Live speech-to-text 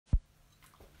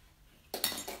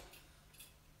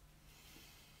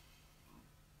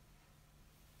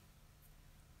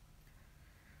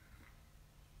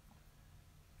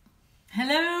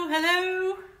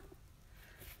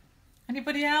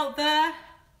Anybody out there?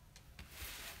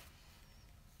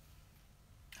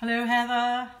 Hello,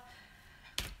 Heather.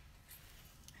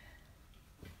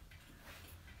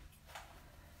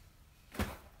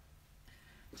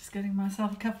 Just getting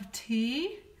myself a cup of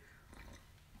tea.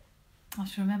 I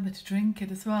should remember to drink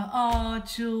it as well. Ah,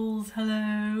 Jules,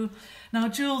 hello. Now,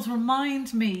 Jules,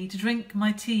 remind me to drink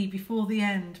my tea before the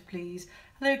end, please.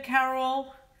 Hello,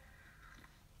 Carol.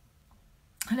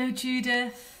 Hello,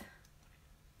 Judith.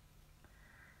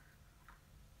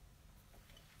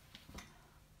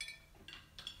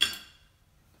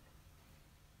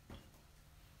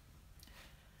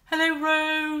 Hello,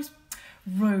 Rose.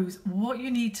 Rose, what you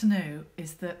need to know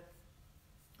is that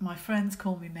my friends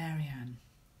call me Marianne.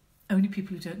 Only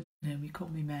people who don't know me call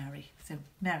me Mary. So,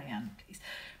 Marianne, please.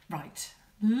 Right,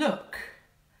 look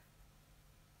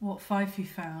what Fifey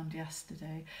found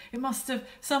yesterday. It must have,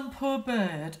 some poor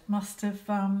bird must have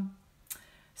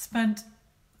spent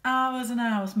hours and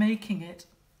hours making it,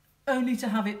 only to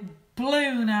have it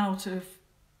blown out of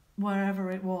wherever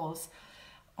it was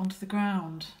onto the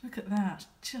ground. Look at that,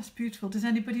 just beautiful. Does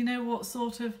anybody know what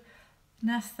sort of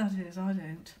nest that is? I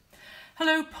don't.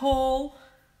 Hello, Paul.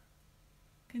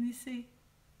 Can you see?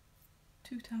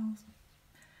 2 towels.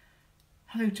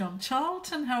 Hello, John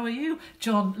Charlton, how are you?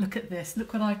 John, look at this.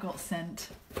 Look what I got sent.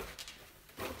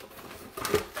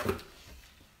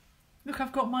 Look,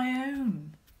 I've got my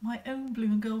own blue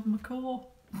and golden macaw.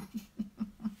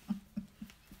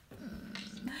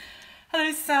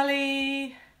 Hello,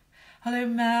 Sally. Hello,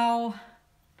 Mel.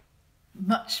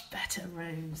 Much better,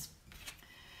 Rose.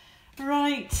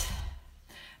 Right.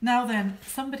 Now then,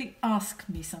 somebody asked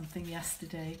me something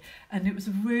yesterday and it was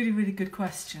a really, really good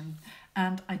question.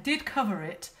 And I did cover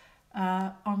it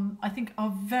on, I think, our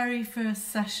very first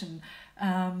session.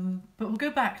 But we'll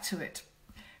go back to it,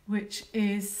 which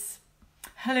is,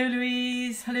 hello,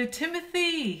 Louise. Hello,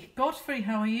 Timothy. Godfrey,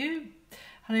 how are you?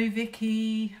 Hello,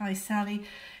 Vicky. Hi, Sally.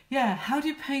 Yeah, how do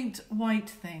you paint white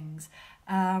things?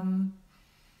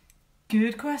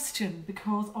 Good question,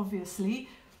 because obviously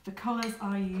the colours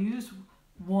I use,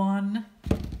 1,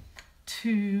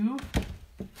 2,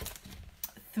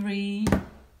 3,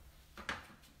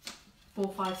 4,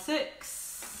 5,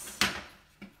 6.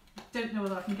 Don't know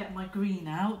whether I can get my green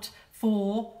out.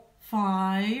 4,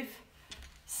 5,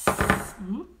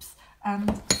 oops,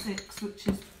 and 6, which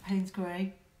is Payne's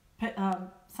grey,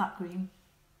 sap green,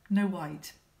 no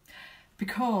white.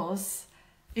 Because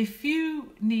if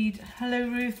you need, hello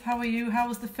Ruth, how are you? How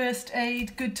was the first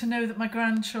aid? Good to know that my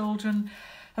grandchildren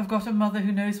have got a mother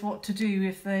who knows what to do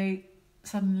if they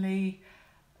suddenly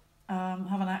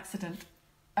have an accident.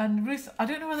 And Ruth, I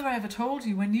don't know whether I ever told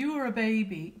you, when you were a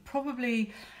baby,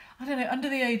 probably, I don't know, under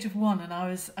the age of 1, and I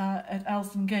was at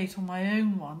Elsdon Gate on my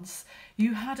own once,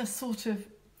 you had a sort of,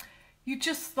 you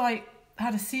just like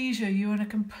had a seizure, you were in a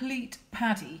complete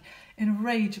paddy, in a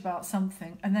rage about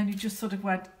something, and then you just sort of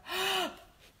went,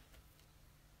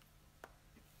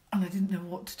 and I didn't know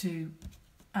what to do.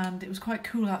 And it was quite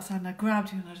cool outside, and I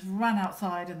grabbed you and I just ran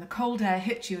outside, and the cold air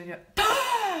hit you and you went,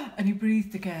 and you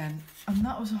breathed again. And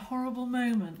that was a horrible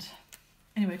moment.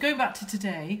 Anyway, going back to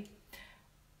today.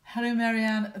 Hello,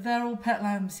 Marianne. They're all pet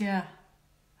lambs, yeah.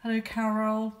 Hello,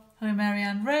 Carol. Hello,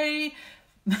 Marianne. Ray,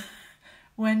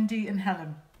 Wendy and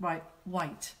Helen. Right,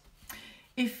 white.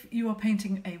 If you are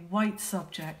painting a white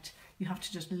subject, you have to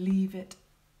just leave it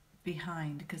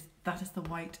behind because that is the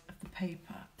white of the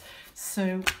paper.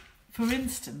 So, for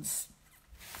instance,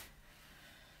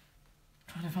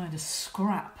 trying to find a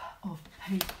scrap of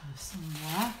paper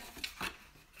somewhere.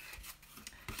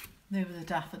 They were the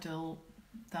daffodils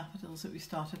that we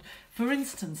started. For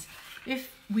instance,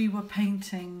 if we were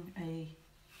painting a,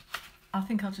 I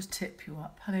think I'll just tip you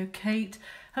up. Hello, Kate.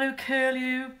 Hello,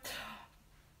 Curlew.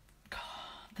 God,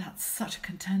 that's such a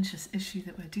contentious issue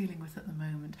that we're dealing with at the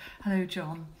moment. Hello,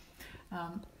 John.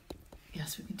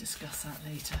 Yes, we can discuss that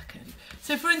later. Okay.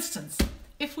 So, for instance,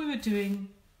 if we were doing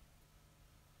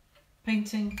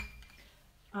painting,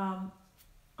 oh,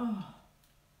 nearly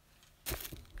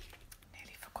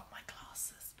forgot my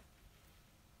glasses.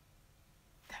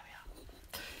 There we are.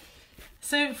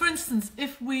 So, for instance,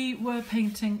 if we were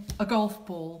painting a golf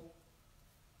ball,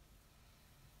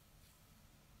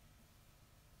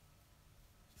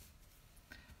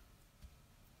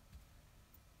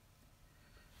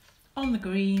 on the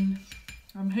green,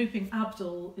 I'm hoping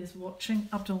Abdul is watching,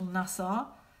 Abdul Nassar.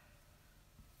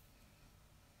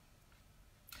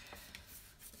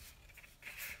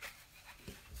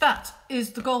 That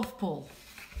is the golf ball.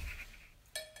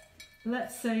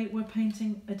 Let's say we're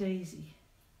painting a daisy.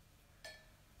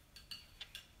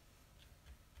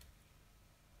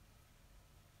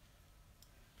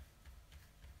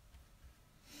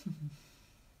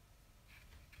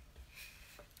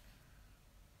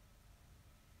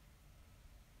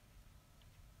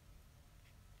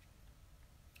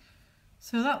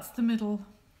 So that's the middle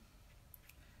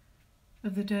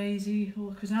of the daisy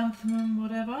or chrysanthemum,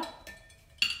 whatever.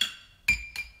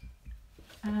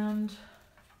 And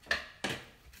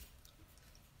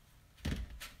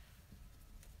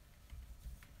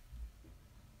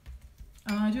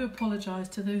I do apologise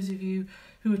to those of you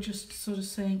who are just sort of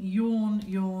saying, yawn,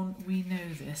 yawn, we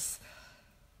know this.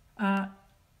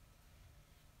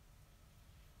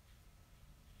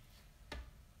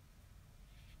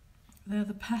 They're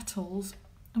the petals,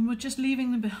 and we're just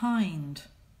leaving them behind.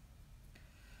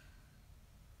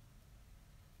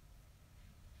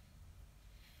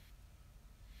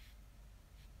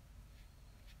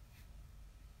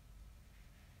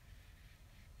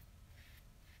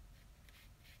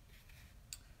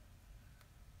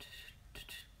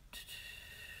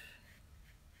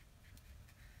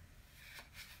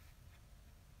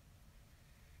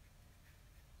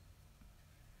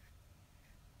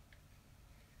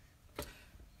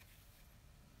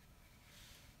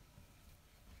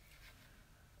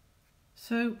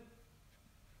 So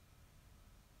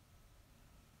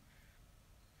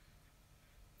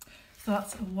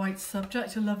that's a white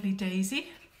subject, a lovely daisy.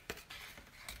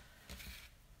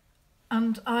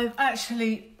 And I've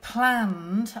actually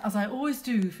planned, as I always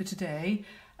do for today,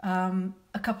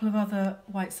 a couple of other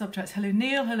white subjects. Hello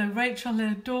Neil, hello Rachel,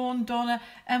 hello Dawn, Donna,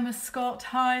 Emma Scott,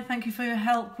 hi, thank you for your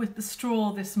help with the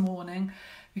straw this morning,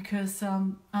 because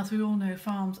as we all know,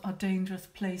 farms are dangerous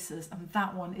places, and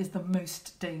that one is the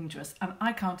most dangerous, and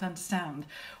I can't understand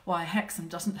why Hexham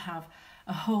doesn't have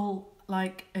a whole,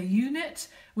 like a unit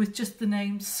with just the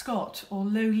name Scott or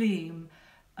Lowleam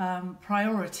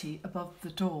priority above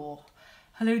the door.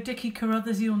 Hello Dickie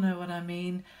Carruthers, you'll know what I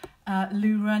mean.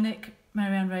 Lou Rennick,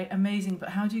 Marianne Ray, amazing, but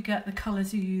how do you get the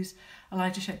colours you use?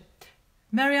 Elijah Shea.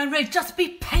 Marianne Ray, just be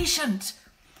patient!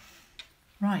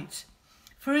 Right,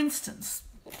 for instance,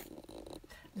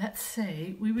 let's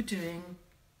say we're doing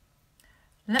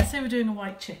a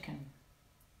white chicken.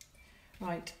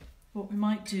 Right, what we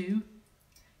might do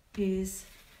is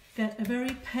get a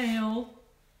very pale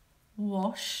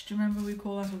wash. Do you remember we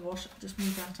call that a wash? I'll just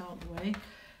move that out of the way.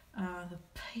 The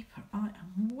paper I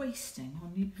am wasting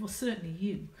on you, well certainly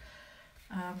you.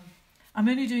 I'm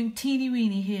only doing teeny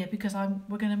weeny here because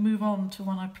we're going to move on to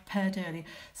one I prepared earlier.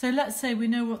 So let's say we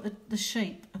know what the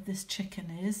shape of this chicken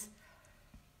is.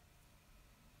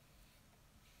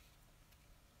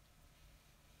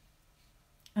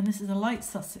 And this is a light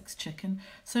Sussex chicken,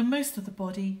 so most of the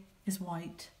body is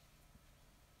white.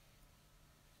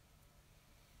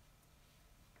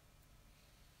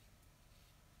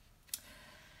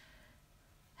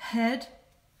 Head,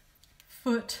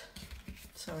 foot,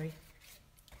 sorry.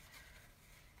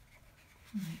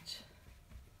 Right.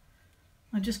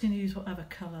 I'm just going to use whatever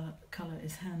colour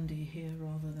is handy here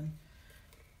rather than,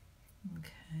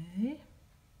 okay.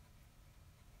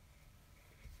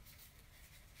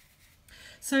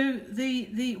 So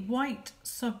the white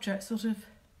subject sort of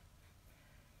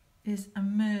is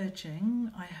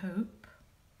emerging, I hope.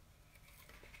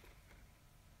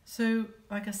 So,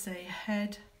 like I say,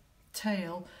 head,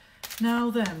 tail. Now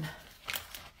then,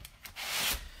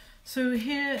 so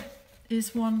here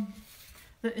is one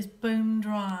that is bone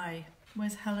dry.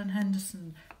 Where's Helen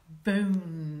Henderson?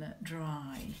 Bone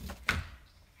dry.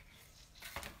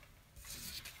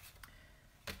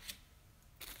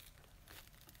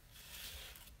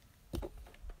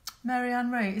 Marianne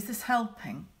Ray, is this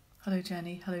helping? Hello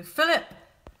Jenny, hello Philip.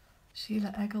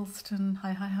 Sheila Eggleston,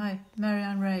 hi, hi, hi.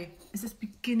 Marianne Ray, is this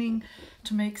beginning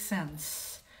to make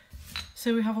sense?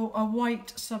 So we have a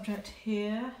white subject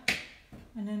here,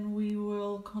 and then we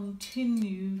will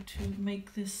continue to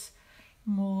make this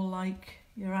more like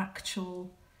your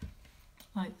actual,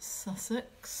 like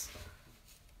Sussex.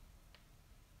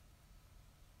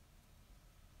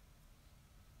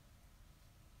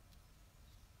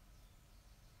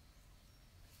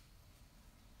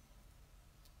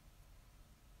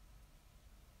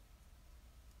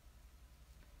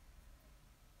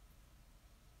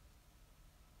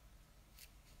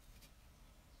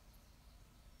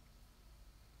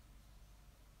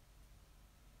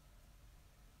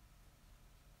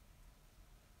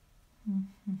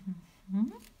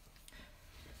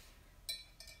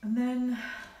 And then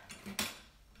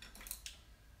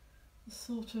the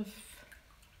sort of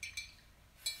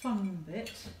fun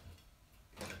bit,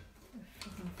 if I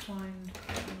can find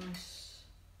a nice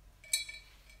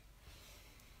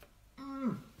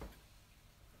oh,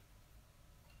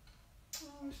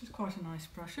 this is quite a nice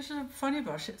brush. This is a funny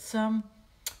brush, it's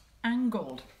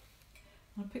angled.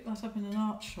 I picked that up in an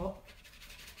art shop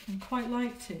and quite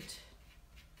liked it.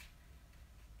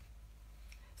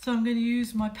 So I'm going to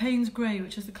use my Payne's Grey,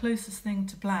 which is the closest thing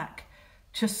to black,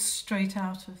 just straight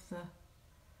out of the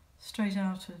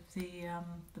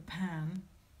pan.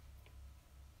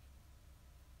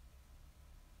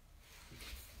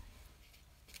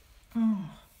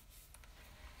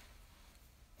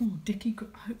 Oh, Dickie,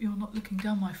 I hope you're not looking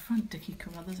down my front, Dickie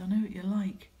Carruthers. I know what you're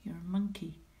like. You're a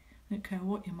monkey. I don't care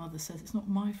what your mother says. It's not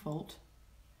my fault.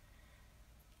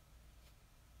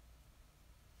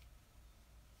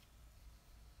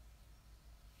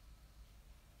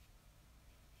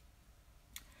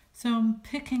 So I'm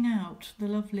picking out the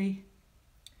lovely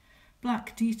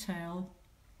black detail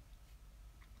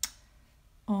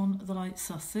on the light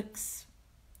Sussex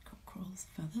cockerel's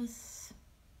feathers.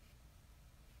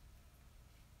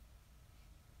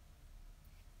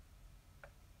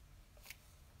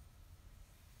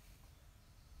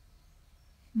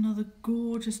 Another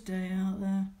gorgeous day out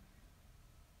there.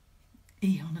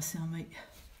 Honestly, I'll make...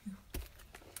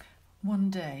 One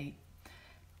day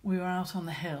we were out on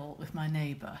the hill with my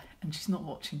neighbour, and she's not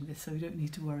watching this, so we don't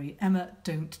need to worry. Emma,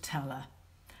 don't tell her.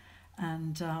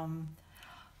 And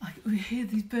we hear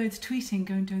these birds tweeting,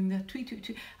 doing their tweet, tweet,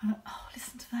 tweet. And I went, oh,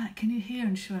 listen to that. Can you hear?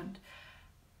 And she went,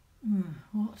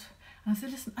 what? And I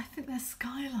said, listen, I think they're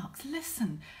skylarks.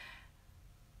 Listen.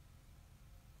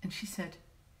 And she said,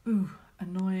 ooh,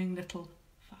 annoying little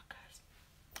fuckers.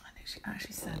 I think she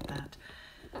actually said that.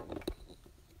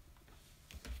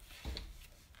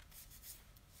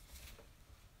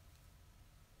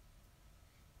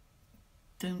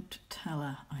 Don't tell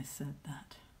her I said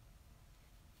that.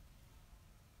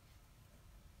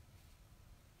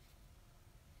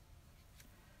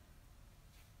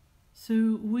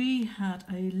 So we had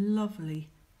a lovely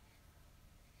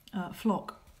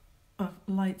flock of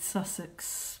light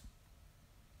Sussex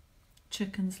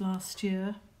chickens last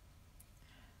year,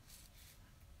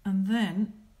 and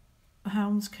then the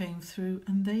hounds came through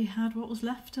and they had what was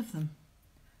left of them.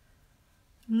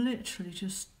 Literally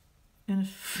just in a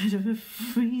bit of a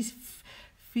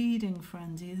feeding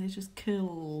frenzy, they just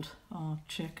killed our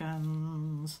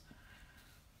chickens.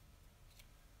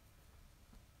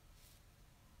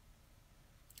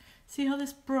 See how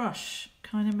this brush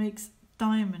kind of makes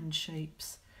diamond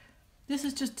shapes? This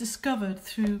is just discovered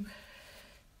through,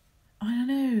 I don't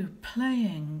know,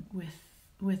 playing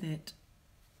with it.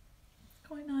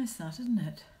 Quite nice that, isn't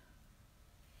it?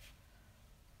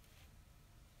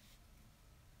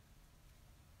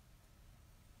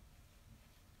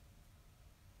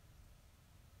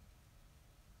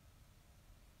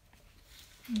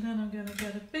 And then I'm going to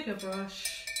get a bigger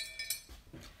brush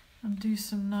and do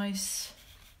some nice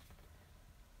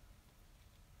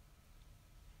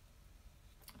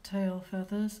tail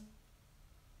feathers.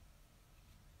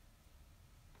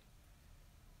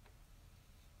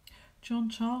 John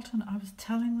Charlton, I was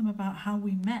telling them about how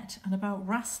we met and about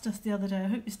Rastus the other day. I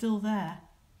hope you're still there.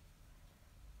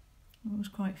 It was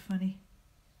quite funny.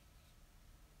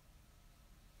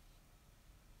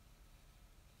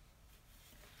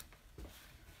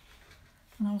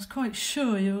 And I was quite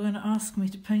sure you were going to ask me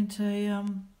to paint a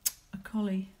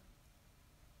collie,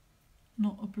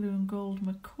 not a blue and gold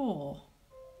macaw.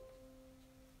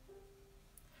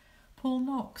 Paul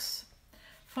Knox,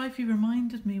 Fifey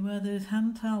reminded me where those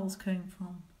hand towels came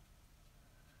from.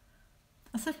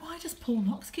 I said, why does Paul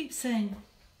Knox keep saying,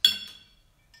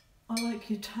 I like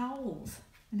your towels?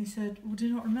 And he said, well, do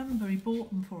you not remember he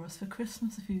bought them for us for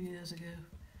Christmas a few years ago?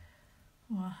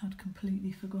 Oh, I had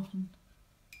completely forgotten.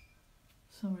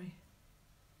 Sorry.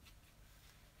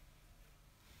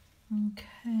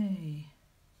 Okay.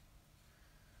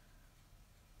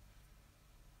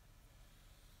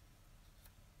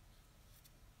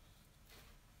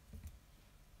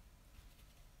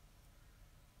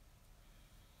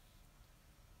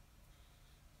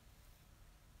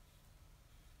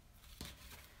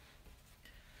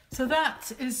 So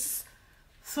that is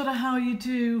sort of how you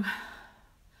do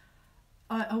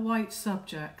a white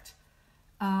subject.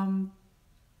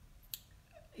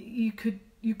 You could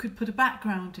put a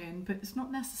background in, but it's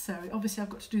not necessary. Obviously I've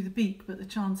got to do the beak, but the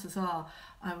chances are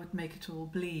I would make it all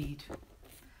bleed.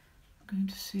 I'm going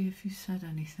to see if you said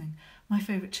anything. My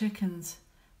favourite chickens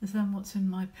is then what's in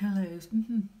my pillows.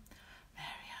 Marianne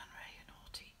Ray, you're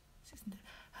naughty. Isn't it?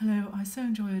 Hello, I so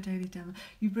enjoy your daily demo.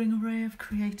 You bring a ray of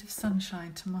creative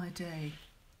sunshine to my day.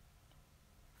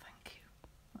 Thank you.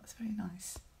 That's very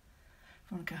nice.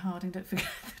 Veronica Harding, don't forget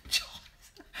the job.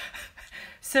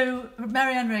 So,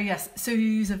 Marianne Ray, yes, so you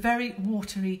use a very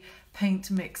watery paint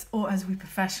mix, or as we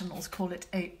professionals call it,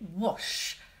 a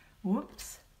wash.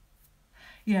 Whoops.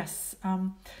 Yes,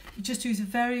 you just use a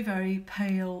very, very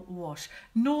pale wash.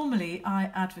 Normally, I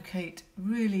advocate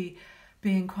really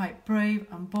being quite brave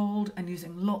and bold and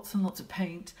using lots and lots of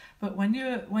paint. But when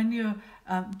you're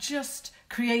just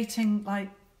creating like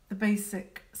the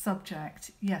basic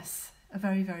subject, yes, a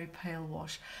very, very pale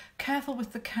wash. Careful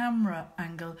with the camera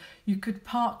angle. You could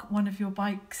park one of your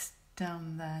bikes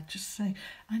down there. Just say,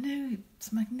 I know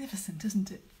it's magnificent,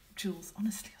 isn't it, Jules?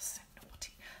 Honestly, you're so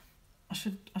naughty.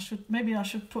 Maybe I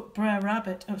should put Brer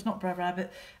Rabbit. Oh, it's not Brer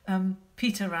Rabbit.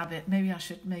 Peter Rabbit. Maybe I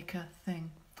should make a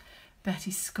thing.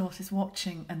 Betty Scott is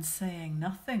watching and saying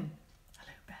nothing.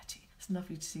 Hello, Betty. It's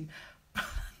lovely to see you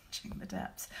plunging the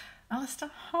depths. Alistair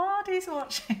Hardy's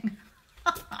watching.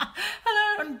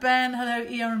 Hello, and Ben. Hello,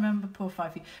 I remember poor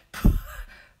Fifey.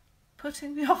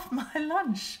 Putting me off my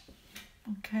lunch.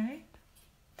 Okay.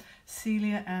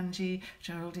 Celia, Angie,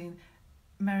 Geraldine,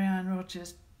 Marianne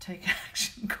Rogers, take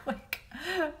action quick.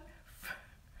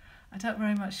 I doubt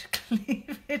very much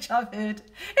cleavage, I've heard.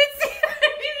 It's the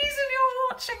only reason you're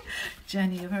watching.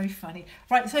 Jenny, you're very funny.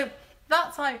 Right, so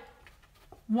that's like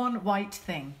one white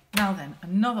thing. Now then,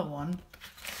 another one.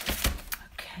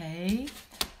 Okay.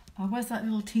 Where's that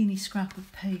little teeny scrap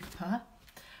of paper?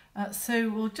 So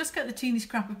we'll just get the teeny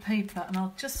scrap of paper and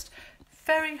I'll just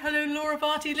hello Laura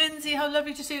Barty, Lindsay, how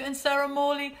lovely to see you, and Sarah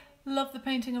Morley, love the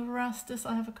painting of Erastus,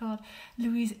 I have a card.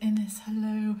 Louise Innes,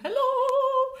 hello, hello.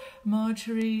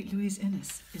 Marjorie, Louise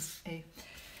Innes is a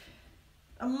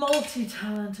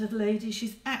multi-talented lady.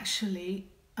 She's actually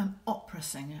an opera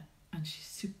singer and she's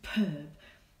superb,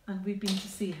 and we've been to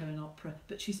see her in opera,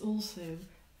 but she's also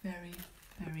very,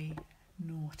 very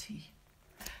naughty.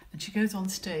 And she goes on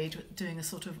stage doing a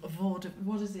sort of a vaudeville,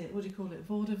 what do you call it,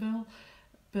 vaudeville?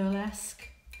 Burlesque.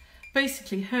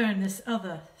 Basically, her and this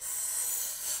other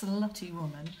slutty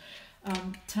woman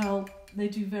they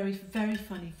do very, very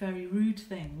funny, very rude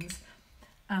things,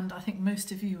 and I think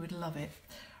most of you would love it.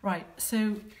 Right,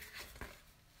 so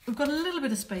we've got a little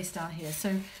bit of space down here.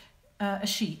 So a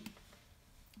sheep.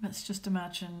 Let's just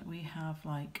imagine we have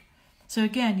like, so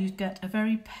again, you get a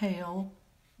very pale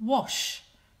wash,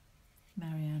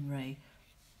 Marianne Ray.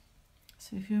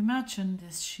 So if you imagine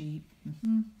this sheep,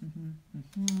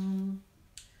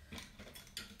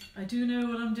 I do know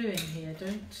what I'm doing here,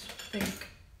 don't think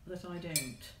that I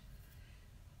don't.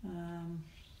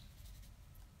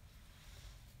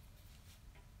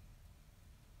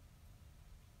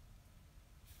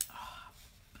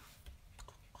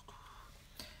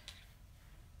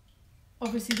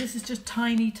 Obviously this is just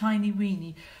tiny, tiny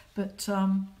weeny, but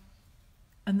and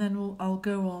then I'll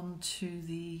go on to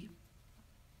the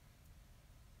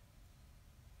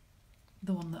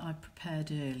one that I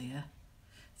prepared earlier.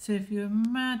 So if you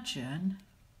imagine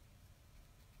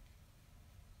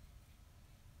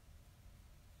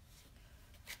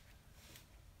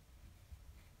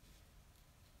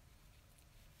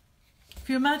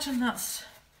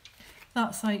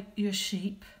that's like your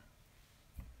sheep.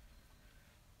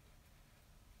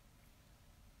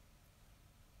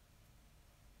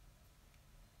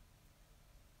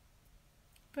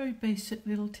 Very basic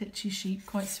little titchy sheep,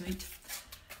 quite sweet.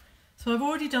 So I've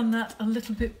already done that a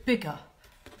little bit bigger,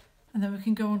 and then we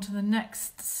can go on to the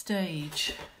next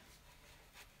stage.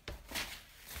 Get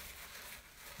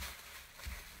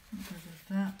rid of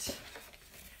that.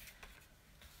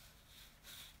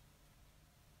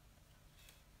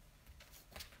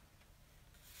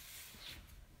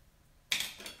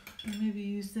 And maybe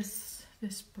use this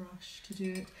brush to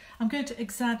do it. I'm going to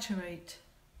exaggerate.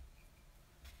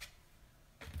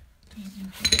 Don't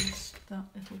want to waste that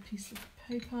little piece of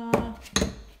paper.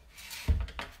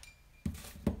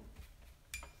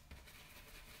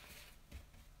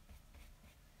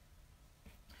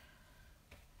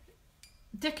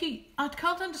 Dickie, I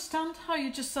can't understand how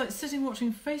you're just like sitting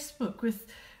watching Facebook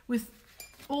with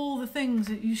all the things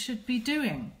that you should be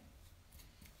doing,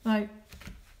 like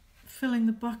filling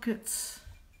the buckets,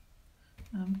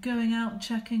 going out and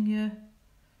checking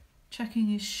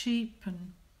your sheep,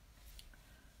 and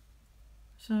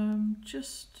so I'm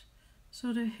just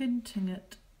sort of hinting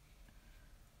at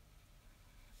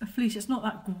a fleece. It's not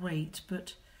that great,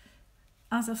 but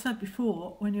as I said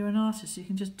before, when you're an artist, you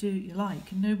can just do what you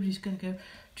like, and nobody's going to go,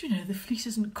 do you know, the fleece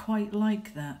isn't quite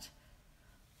like that.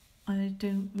 I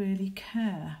don't really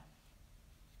care.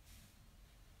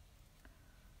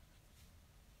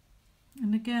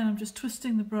 And again, I'm just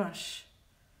twisting the brush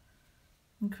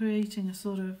and creating a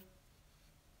sort of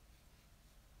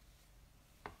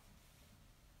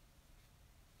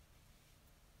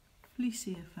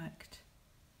fleecy effect.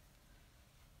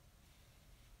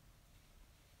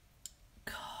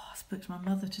 God, I spoke to my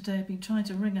mother today. I've been trying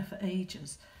to ring her for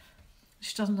ages.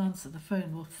 She doesn't answer the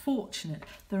phone. Well, fortunate,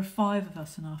 there are 5 of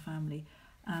us in our family,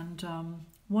 and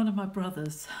one of my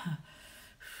brothers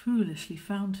foolishly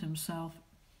found himself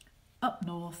up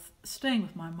north, staying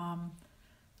with my mum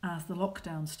as the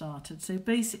lockdown started. So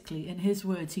basically, in his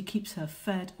words, he keeps her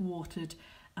fed, watered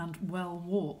and well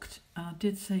walked. And I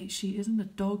did say she isn't a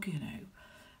dog, you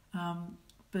know,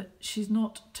 but she's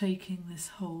not taking this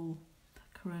whole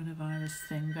coronavirus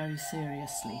thing very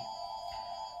seriously.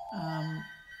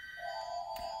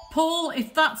 Paul,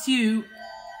 if that's you,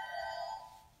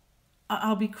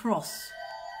 I'll be cross.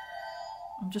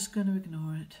 I'm just going to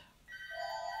ignore it.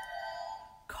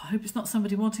 God, I hope it's not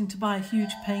somebody wanting to buy a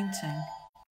huge painting.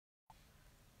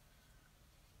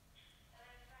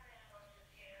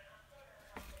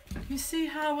 You see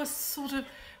how we're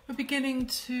beginning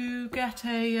to get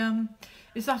a,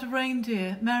 is that a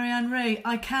reindeer? Marianne Ray,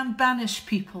 I can banish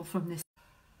people from this.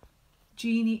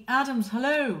 Jeannie Adams,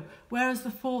 hello, where is the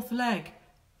fourth leg?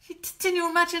 It's in your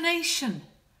imagination.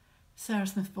 Sarah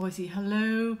Smith Boise,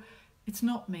 hello, it's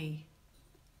not me.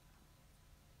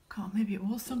 God, maybe it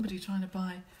was somebody trying to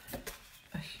buy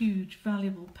a huge,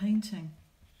 valuable painting.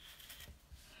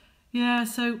 Yeah,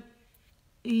 so,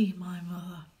 my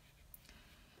mother.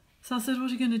 So I said, what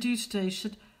are you going to do today? She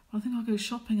said, well, I think I'll go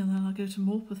shopping and then I'll go to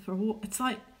Morpeth for a walk. It's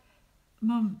like,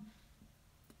 Mum,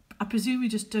 I presume you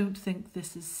just don't think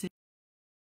this is serious.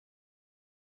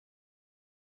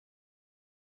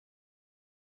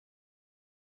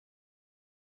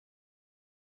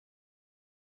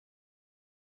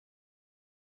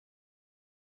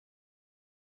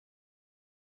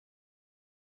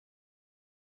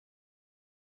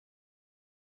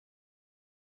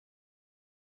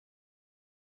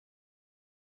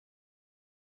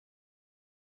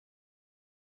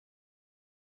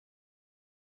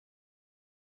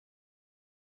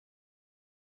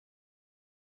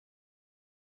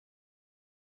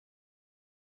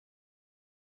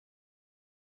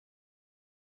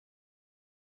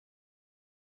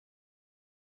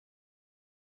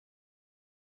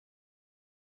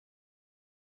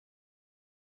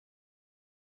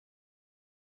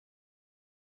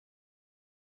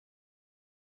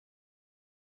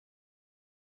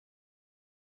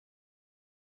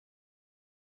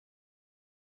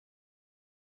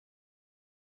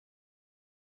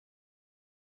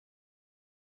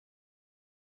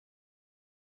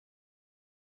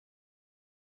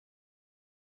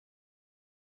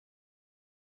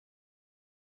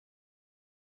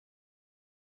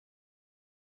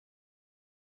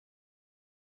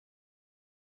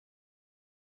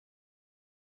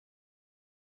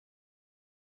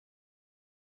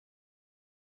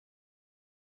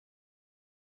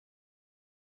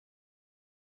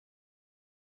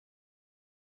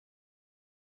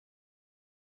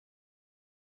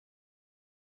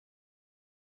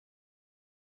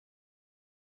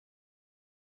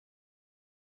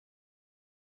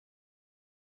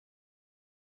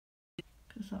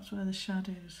 Because that's where the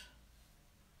shadows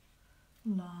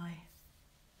lie.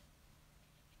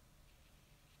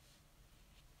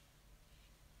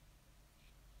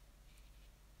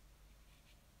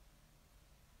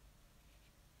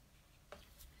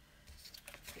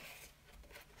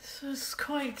 So it's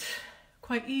quite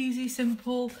easy,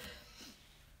 simple.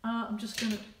 I'm just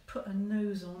going to put a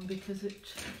nose on because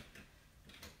it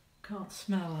can't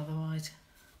smell otherwise.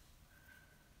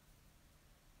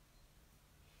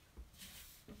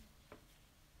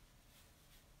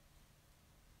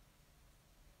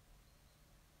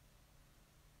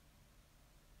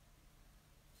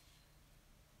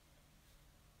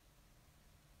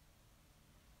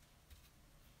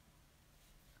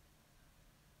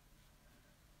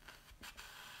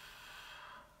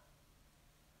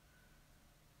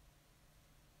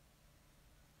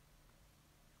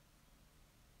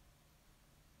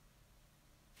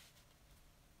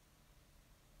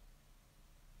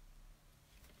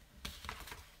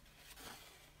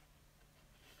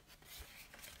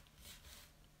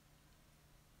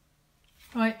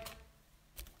 Right,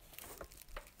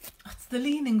 that's the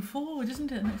leaning forward,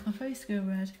 isn't it? It makes my face go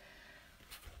red.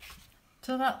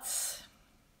 So that's,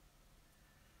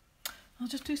 I'll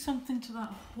just do something to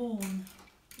that horn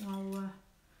while,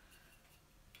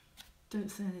 don't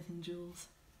say anything, Jules.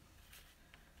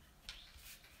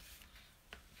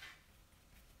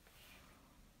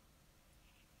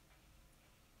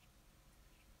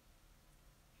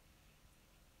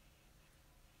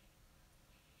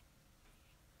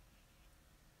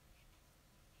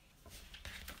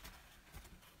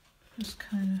 Just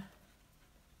kind of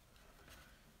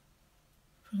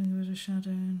putting a bit of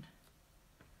shadow in,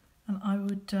 and I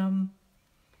would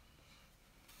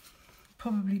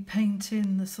probably paint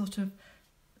in the sort of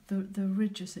the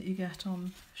ridges that you get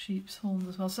on sheep's horns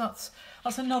as well. So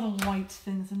that's another white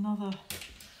thing.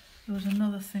 There was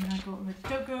another thing I got rid of.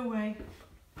 Don't go away.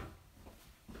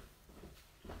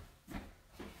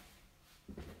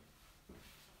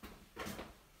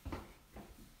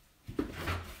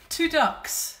 2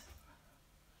 ducks.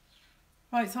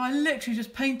 Right, so I literally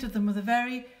just painted them with a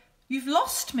very... You've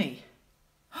lost me.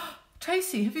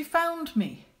 Tracy, have you found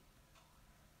me?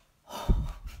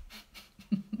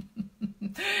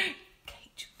 Kate,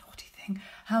 you naughty thing.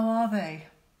 How are they?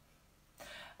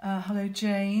 Hello,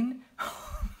 Jane.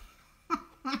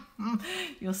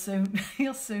 You're so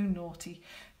naughty.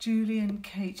 Julie and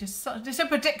Kate, they're so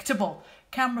predictable.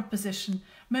 Camera position,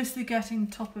 mostly getting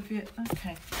top of your...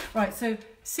 Okay, right, so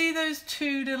see those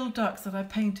 2 little ducks that I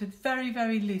painted very,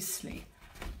 very loosely?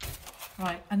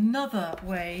 Right, another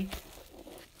way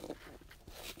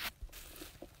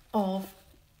of...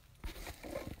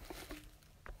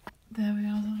 There we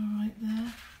are, all right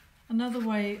there. Another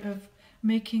way of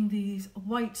making these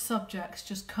white subjects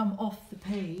just come off the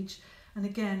page. And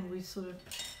again, we've sort of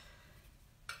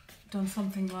done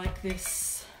something like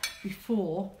this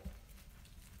before,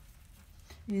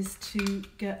 is to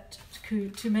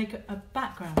make a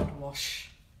background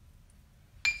wash.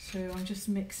 So I'm just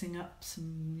mixing up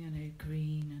some, you know,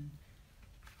 green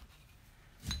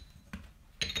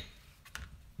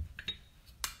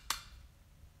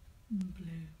and blue.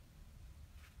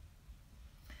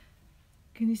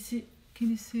 Can you see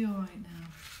all right now?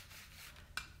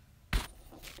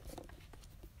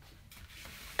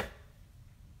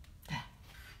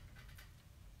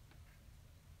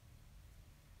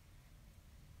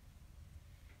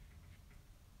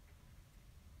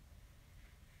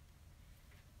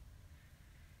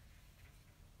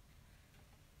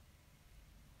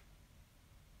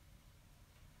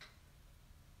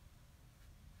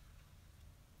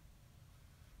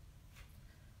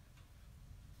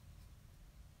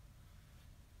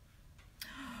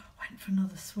 For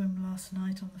another swim last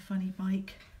night on the funny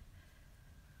bike,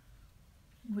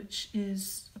 which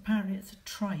is apparently it's a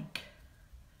trike.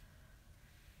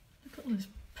 Look at all this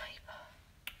paper.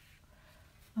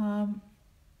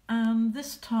 And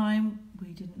this time we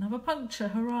didn't have a puncture,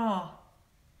 hurrah!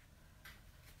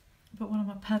 But one of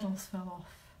my pedals fell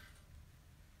off.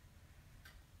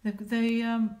 They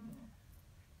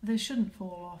shouldn't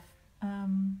fall off. I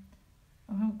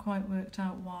haven't quite worked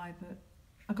out why, but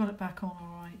I got it back on all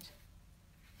right.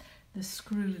 The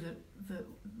screw that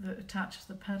attaches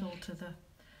the pedal to the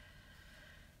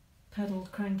pedal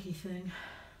cranky thing.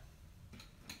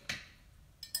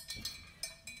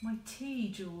 My tea,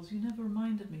 Jules, you never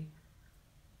reminded me.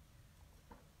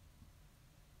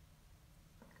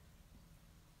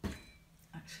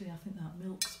 Actually, I think that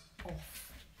milk's off.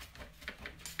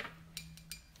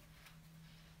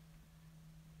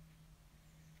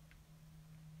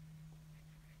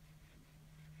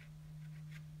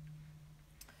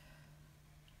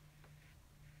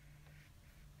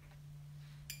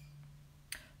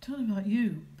 I don't know about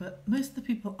you, but most of the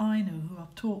people I know who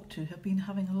I've talked to have been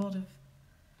having a lot of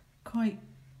quite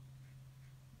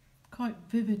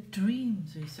vivid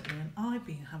dreams recently, and I've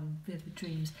been having vivid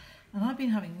dreams, and I've been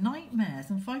having nightmares.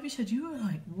 And Fivey said you were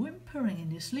like whimpering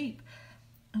in your sleep,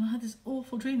 and I had this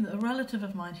awful dream that a relative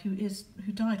of mine who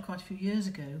died quite a few years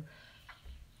ago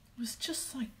was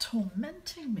just like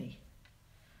tormenting me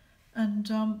and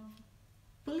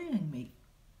bullying me.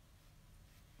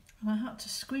 And I had to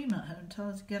scream at her and tell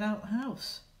her to get out of the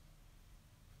house.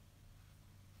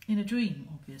 In a dream,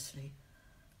 obviously.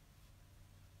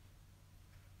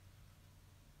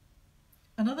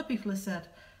 And other people have said,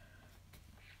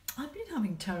 I've been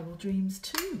having terrible dreams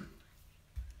too.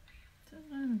 Don't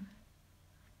know.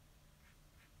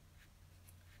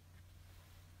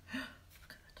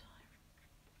 Look at the time.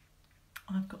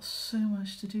 I've got so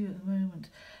much to do at the moment.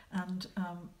 And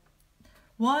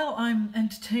while I'm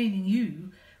entertaining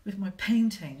you with my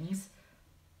paintings,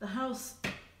 the house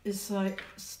is like,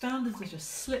 standards are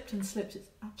just slipped and slipped. It's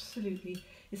absolutely,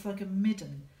 it's like a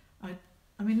midden. I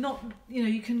mean, not, you know,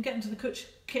 you can get into the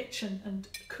kitchen and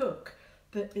cook,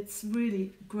 but it's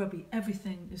really grubby.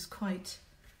 Everything is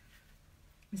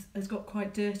has got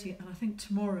quite dirty, and I think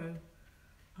tomorrow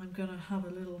I'm going to have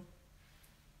a little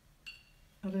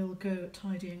go at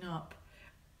tidying up.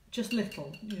 Just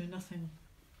little, you know,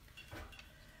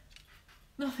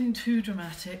 nothing too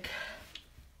dramatic.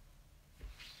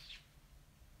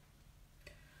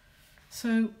 So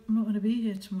I'm not going to be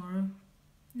here tomorrow.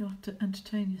 You'll have to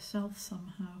entertain yourself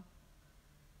somehow.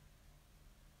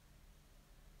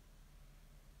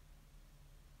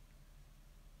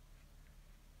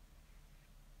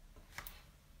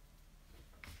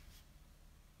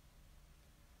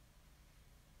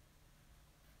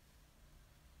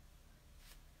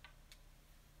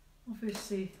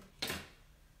 Obviously,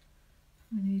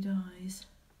 we need eyes.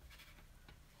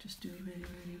 Just do a really,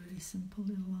 really, really simple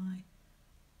little eye.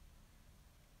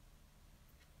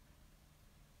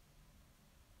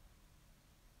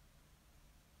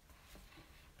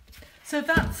 So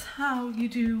that's how you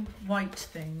do white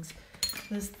things.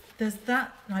 There's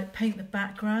that, like paint the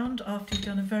background after you've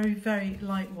done a very, very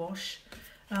light wash.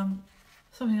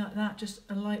 Something like that, just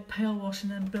a light pale wash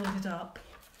and then build it up.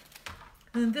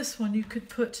 And then this one you could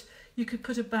put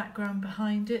a background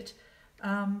behind it.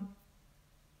 Something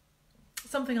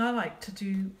I like to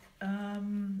do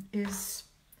is,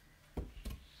 oh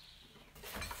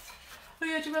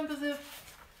yeah, do you remember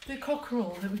the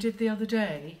cockerel that we did the other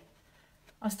day?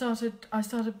 I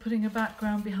started putting a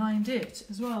background behind it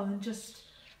as well, and just,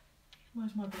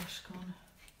 where's my brush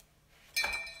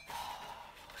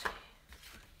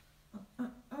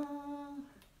gone?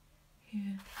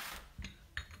 Here.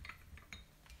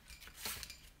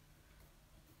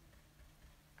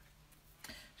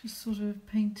 Just sort of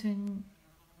painting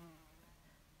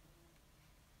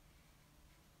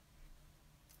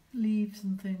leaves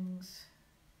and things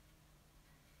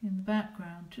in the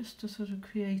background, just to sort of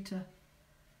create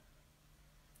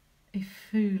a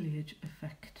foliage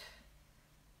effect.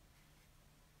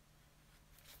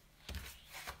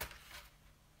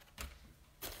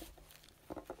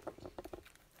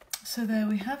 So there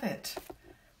we have it.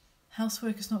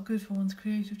 Housework is not good for one's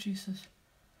creative juices.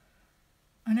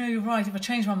 I know you're right. If I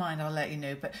change my mind, I'll let you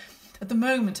know. But at the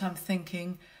moment, I'm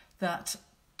thinking that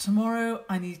tomorrow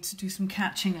I need to do some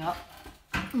catching up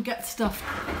and get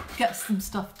some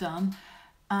stuff done,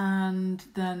 and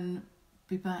then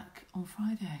be back on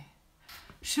Friday.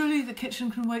 Surely the kitchen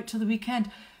can wait till the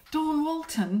weekend. Dawn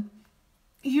Walton,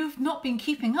 you've not been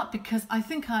keeping up, because I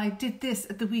think I did this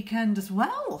at the weekend as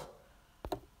well.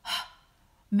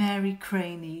 Mary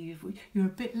Craney, you're a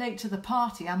bit late to the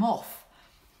party. I'm off.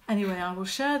 Anyway, I will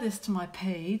share this to my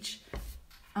page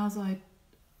as I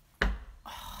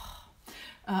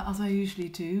usually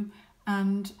do,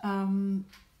 and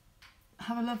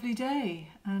have a lovely day,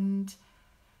 and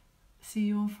see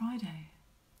you on Friday.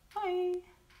 Bye.